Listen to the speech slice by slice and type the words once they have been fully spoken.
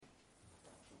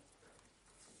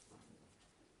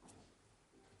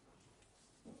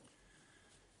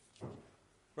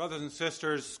Brothers and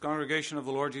sisters, congregation of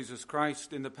the Lord Jesus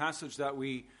Christ, in the passage that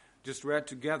we just read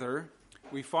together,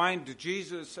 we find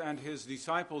Jesus and his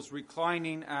disciples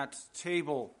reclining at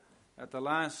table at the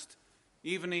last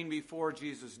evening before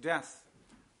Jesus' death.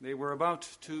 They were about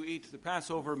to eat the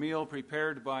Passover meal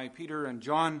prepared by Peter and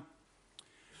John.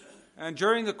 And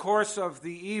during the course of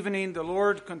the evening, the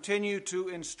Lord continued to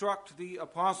instruct the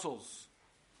apostles.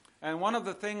 And one of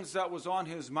the things that was on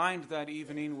his mind that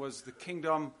evening was the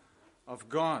kingdom of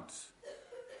God.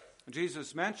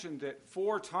 Jesus mentioned it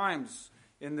 4 times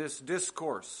in this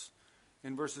discourse,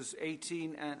 in verses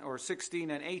 16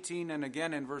 and 18, and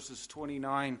again in verses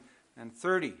 29 and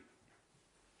 30.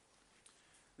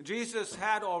 Jesus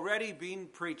had already been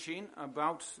preaching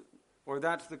about, or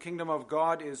that the kingdom of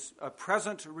God is a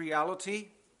present reality.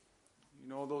 You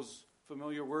know those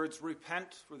familiar words,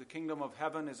 repent, for the kingdom of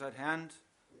heaven is at hand.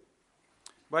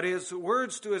 But his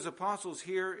words to his apostles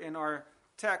here in our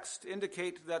text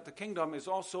indicate that the kingdom is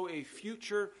also a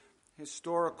future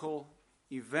historical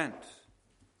event.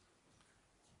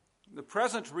 The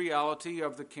present reality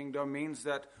of the kingdom means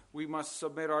that we must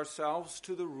submit ourselves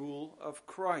to the rule of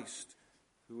Christ,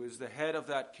 who is the head of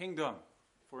that kingdom.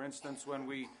 For instance, when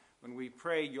we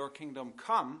pray, "Your kingdom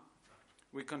come,"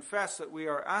 we confess that we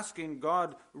are asking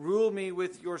God, "Rule me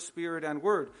with your spirit and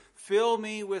word. Fill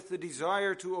me with the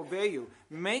desire to obey you.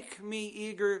 Make me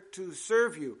eager to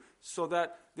serve you, so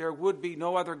that there would be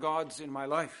no other gods in my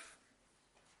life."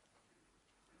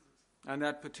 And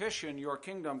that petition, "Your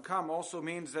kingdom come," also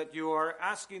means that you are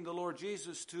asking the Lord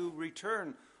Jesus to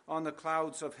return on the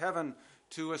clouds of heaven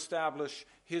to establish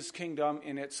his kingdom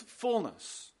in its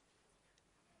fullness.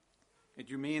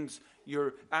 It means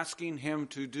you're asking him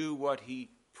to do what he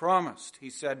promised.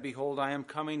 He said, "Behold, I am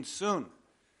coming soon.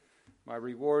 My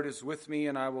reward is with me,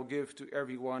 and I will give to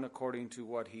everyone according to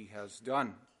what he has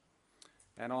done."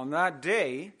 And on that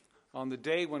day, on the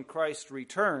day when Christ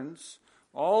returns,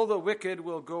 all the wicked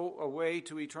will go away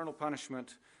to eternal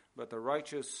punishment, but the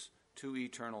righteous to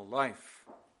eternal life.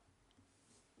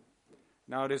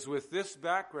 Now, it is with this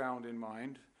background in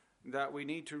mind that we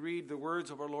need to read the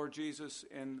words of our Lord Jesus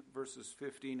in verses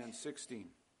 15 and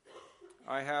 16.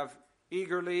 "I have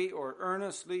eagerly or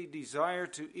earnestly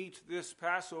desired to eat this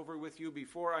Passover with you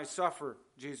before I suffer,"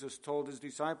 Jesus told his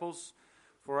disciples.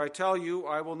 "For I tell you,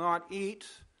 I will not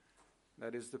eat,"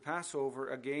 that is the Passover,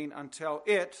 "again until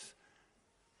it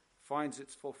finds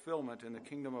its fulfillment in the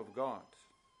kingdom of God."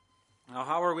 Now,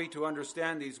 how are we to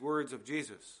understand these words of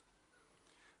Jesus?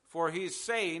 For he's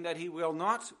saying that he will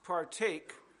not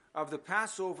partake of the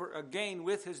Passover again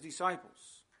with his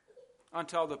disciples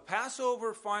until the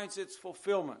Passover finds its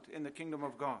fulfillment in the kingdom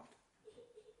of God.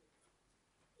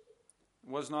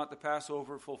 Was not the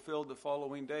Passover fulfilled the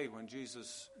following day when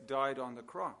Jesus died on the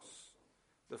cross?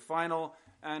 The final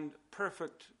and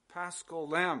perfect Paschal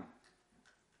Lamb.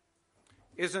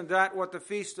 Isn't that what the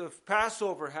Feast of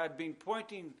Passover had been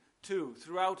pointing to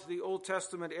throughout the Old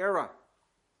Testament era?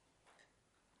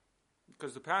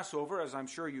 Because the Passover, as I'm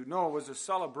sure you know, was a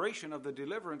celebration of the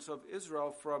deliverance of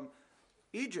Israel from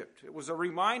Egypt. It was a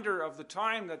reminder of the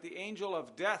time that the angel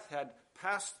of death had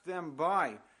passed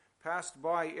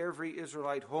by every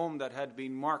Israelite home that had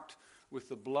been marked with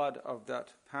the blood of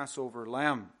that Passover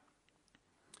lamb.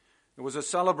 It was a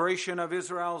celebration of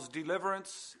Israel's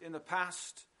deliverance in the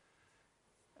past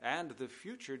and the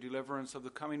future deliverance of the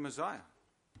coming Messiah.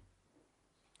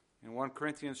 In 1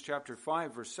 Corinthians chapter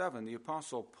 5, verse 7, the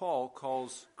Apostle Paul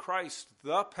calls Christ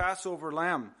the Passover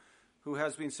lamb who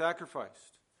has been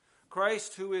sacrificed.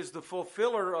 Christ, who is the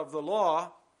fulfiller of the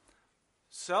law,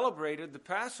 celebrated the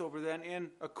Passover then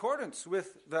in accordance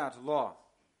with that law.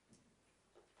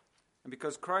 And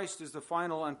because Christ is the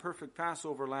final and perfect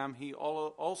Passover lamb, he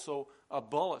also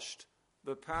abolished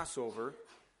the Passover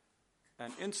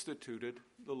and instituted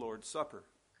the Lord's Supper.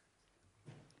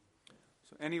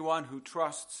 So anyone who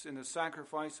trusts in the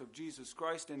sacrifice of Jesus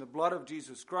Christ, in the blood of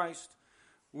Jesus Christ,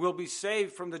 will be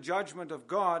saved from the judgment of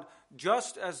God,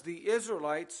 just as the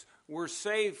Israelites were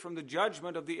saved from the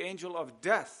judgment of the angel of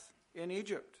death in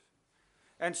Egypt.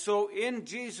 And so in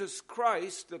Jesus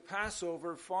Christ, the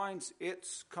Passover finds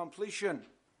its completion.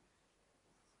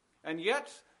 And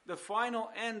yet, the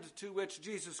final end to which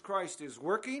Jesus Christ is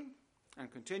working and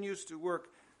continues to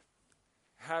work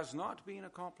has not been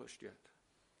accomplished yet.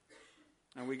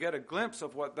 And we get a glimpse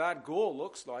of what that goal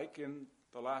looks like in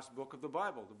the last book of the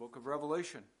Bible, the book of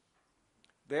Revelation.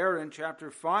 There in chapter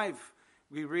 5,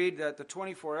 we read that the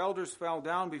 24 elders fell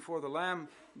down before the Lamb.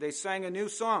 They sang a new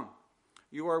song.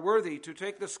 "You are worthy to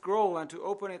take the scroll and to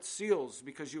open its seals,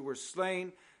 because you were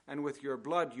slain, and with your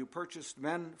blood you purchased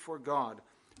men for God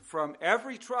from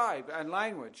every tribe and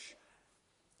language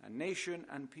and nation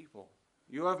and people.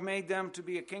 You have made them to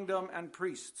be a kingdom and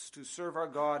priests to serve our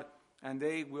God, and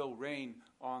they will reign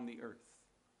on the earth.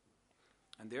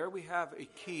 And there we have a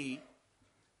key,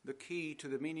 the key to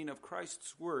the meaning of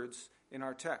Christ's words in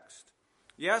our text.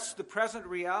 Yes, the present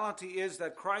reality is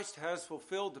that Christ has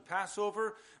fulfilled the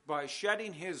Passover by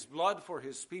shedding his blood for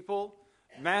his people,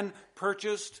 men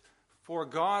purchased for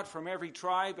God from every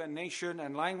tribe and nation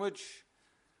and language,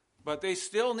 but they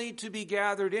still need to be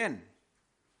gathered in.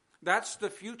 That's the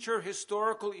future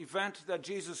historical event that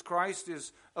Jesus Christ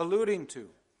is alluding to.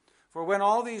 For when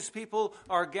all these people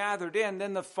are gathered in,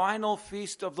 then the final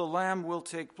feast of the Lamb will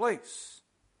take place.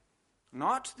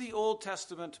 Not the Old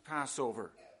Testament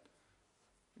Passover.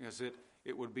 As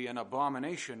it would be an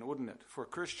abomination, wouldn't it, for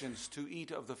Christians to eat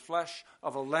of the flesh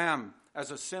of a lamb as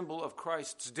a symbol of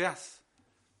Christ's death,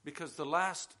 because the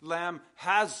last lamb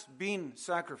has been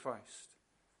sacrificed.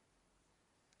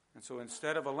 And so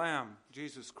instead of a lamb,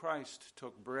 Jesus Christ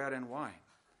took bread and wine,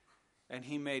 and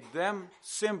he made them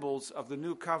symbols of the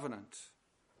new covenant.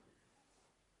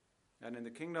 And in the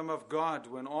kingdom of God,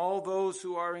 when all those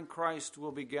who are in Christ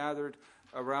will be gathered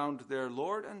around their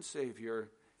Lord and Savior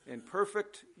in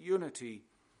perfect unity,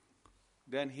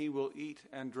 then he will eat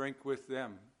and drink with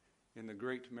them in the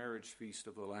great marriage feast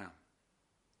of the Lamb.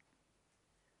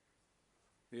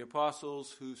 The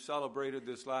apostles who celebrated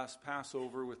this last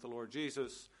Passover with the Lord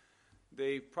Jesus,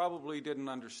 they probably didn't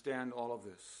understand all of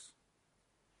this.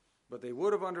 But they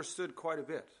would have understood quite a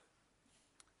bit.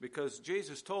 Because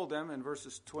Jesus told them in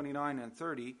verses 29 and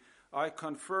 30, I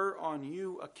confer on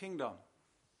you a kingdom,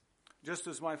 just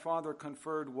as my Father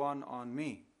conferred one on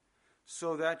me,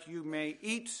 so that you may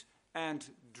eat and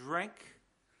drink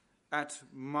at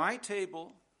my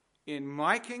table in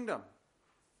my kingdom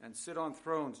and sit on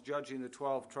thrones judging the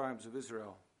 12 tribes of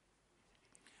Israel.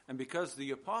 And because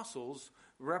the apostles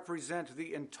represent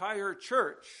the entire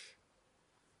church,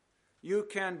 you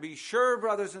can be sure,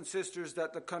 brothers and sisters,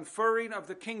 that the conferring of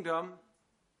the kingdom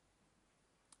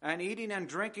and eating and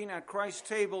drinking at Christ's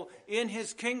table in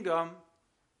his kingdom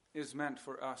is meant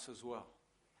for us as well.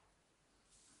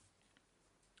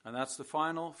 And that's the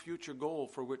final future goal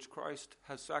for which Christ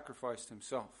has sacrificed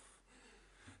himself.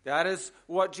 That is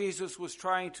what Jesus was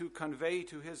trying to convey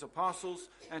to his apostles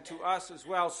and to us as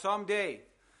well. Someday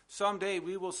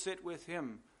we will sit with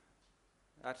him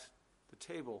at the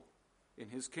table in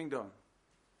his kingdom,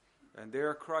 and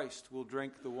there Christ will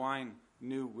drink the wine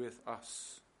new with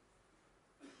us.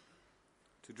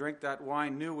 To drink that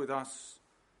wine new with us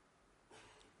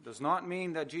does not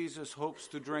mean that Jesus hopes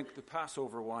to drink the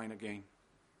Passover wine again,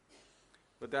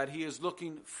 but that he is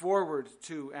looking forward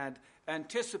to and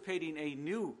anticipating a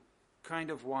new kind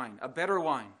of wine, a better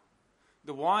wine,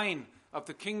 the wine of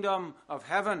the kingdom of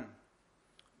heaven,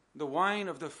 the wine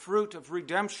of the fruit of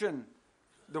redemption,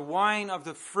 the wine of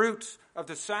the fruit of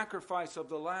the sacrifice of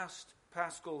the last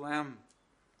Paschal Lamb,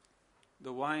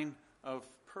 the wine of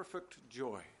perfect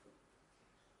joy,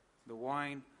 the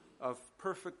wine of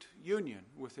perfect union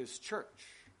with his church,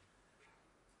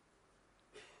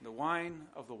 the wine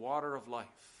of the water of life.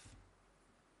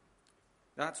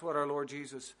 That's what our Lord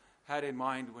Jesus had in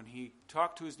mind when he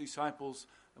talked to his disciples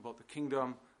about the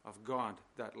kingdom of God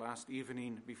that last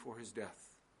evening before his death.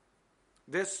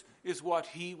 This is what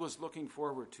he was looking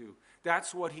forward to.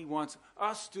 That's what he wants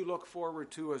us to look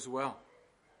forward to as well.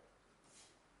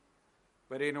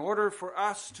 But in order for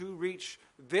us to reach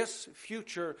this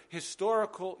future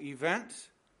historical event,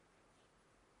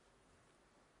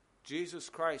 Jesus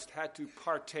Christ had to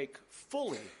partake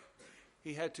fully.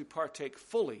 He had to partake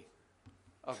fully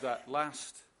of that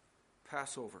last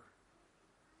Passover.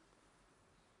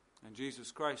 And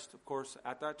Jesus Christ, of course,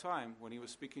 at that time, when he was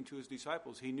speaking to his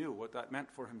disciples, he knew what that meant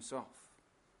for himself.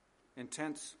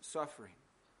 Intense suffering,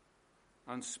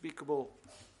 unspeakable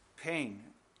pain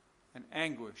and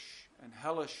anguish and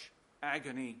hellish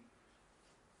agony,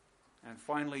 and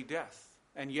finally death.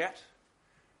 And yet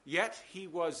he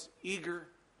was eager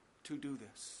to do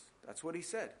this. That's what he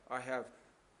said. I have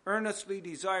earnestly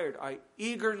desired, I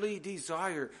eagerly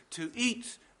desire to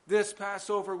eat this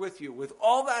Passover with you, with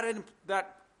all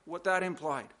what that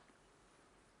implied.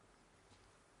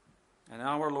 And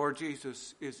our Lord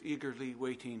Jesus is eagerly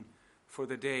waiting for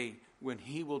the day when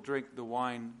he will drink the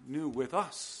wine new with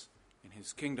us in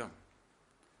his kingdom.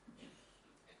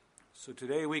 So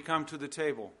today we come to the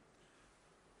table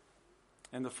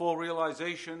and the full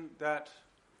realization that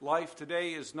life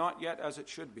today is not yet as it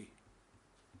should be.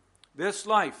 This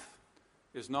life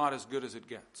is not as good as it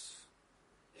gets.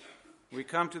 We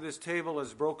come to this table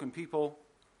as broken people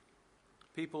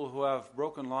who have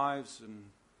broken lives and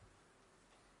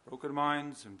broken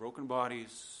minds and broken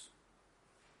bodies,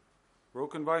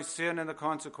 broken by sin and the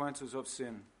consequences of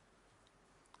sin.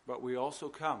 but we also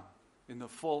come in the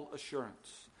full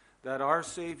assurance that our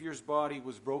Savior's body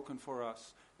was broken for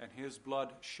us and his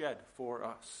blood shed for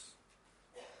us.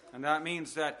 And that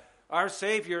means that our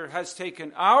Savior has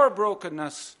taken our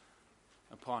brokenness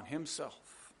upon himself.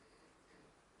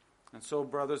 And so,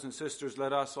 brothers and sisters,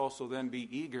 let us also then be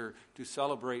eager to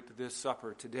celebrate this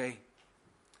supper today,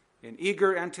 in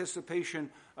eager anticipation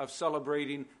of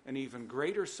celebrating an even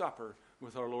greater supper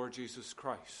with our Lord Jesus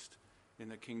Christ in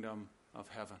the kingdom of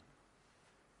heaven.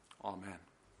 Amen.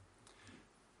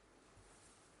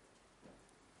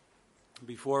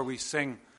 Before we sing